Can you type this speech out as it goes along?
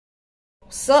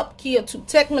Sup, Kia Too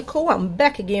Technical. I'm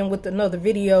back again with another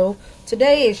video.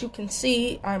 Today, as you can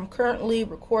see, I'm currently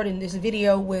recording this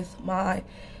video with my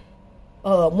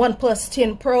OnePlus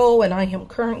 10 Pro, and I am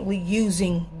currently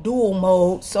using dual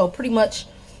mode. So pretty much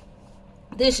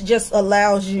this just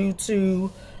allows you to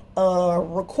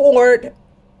record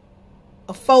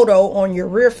a photo on your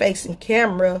rear facing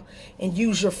camera and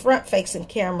use your front facing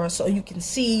camera so you can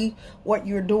see what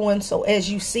you're doing. So as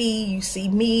you see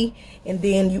me, and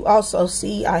then you also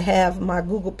see I have my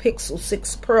Google Pixel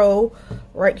 6 Pro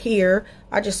right here.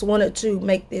 I just wanted to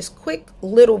make this quick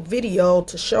little video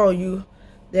to show you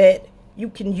that you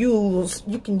can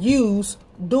use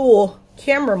dual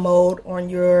camera mode on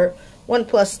your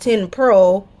OnePlus 10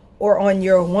 Pro or on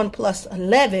your OnePlus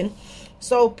 11.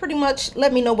 So pretty much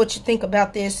let me know what you think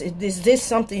about this. Is this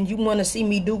something you want to see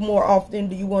me do more often?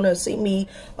 Do you want to see me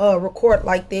record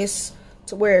like this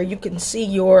to where you can see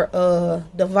your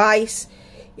device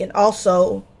and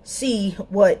also see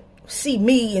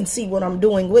me and see what I'm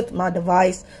doing with my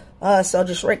device? So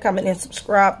just rate, comment, and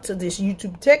subscribe to this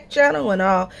YouTube tech channel, and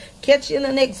I'll catch you in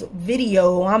the next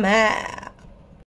video. I'm out.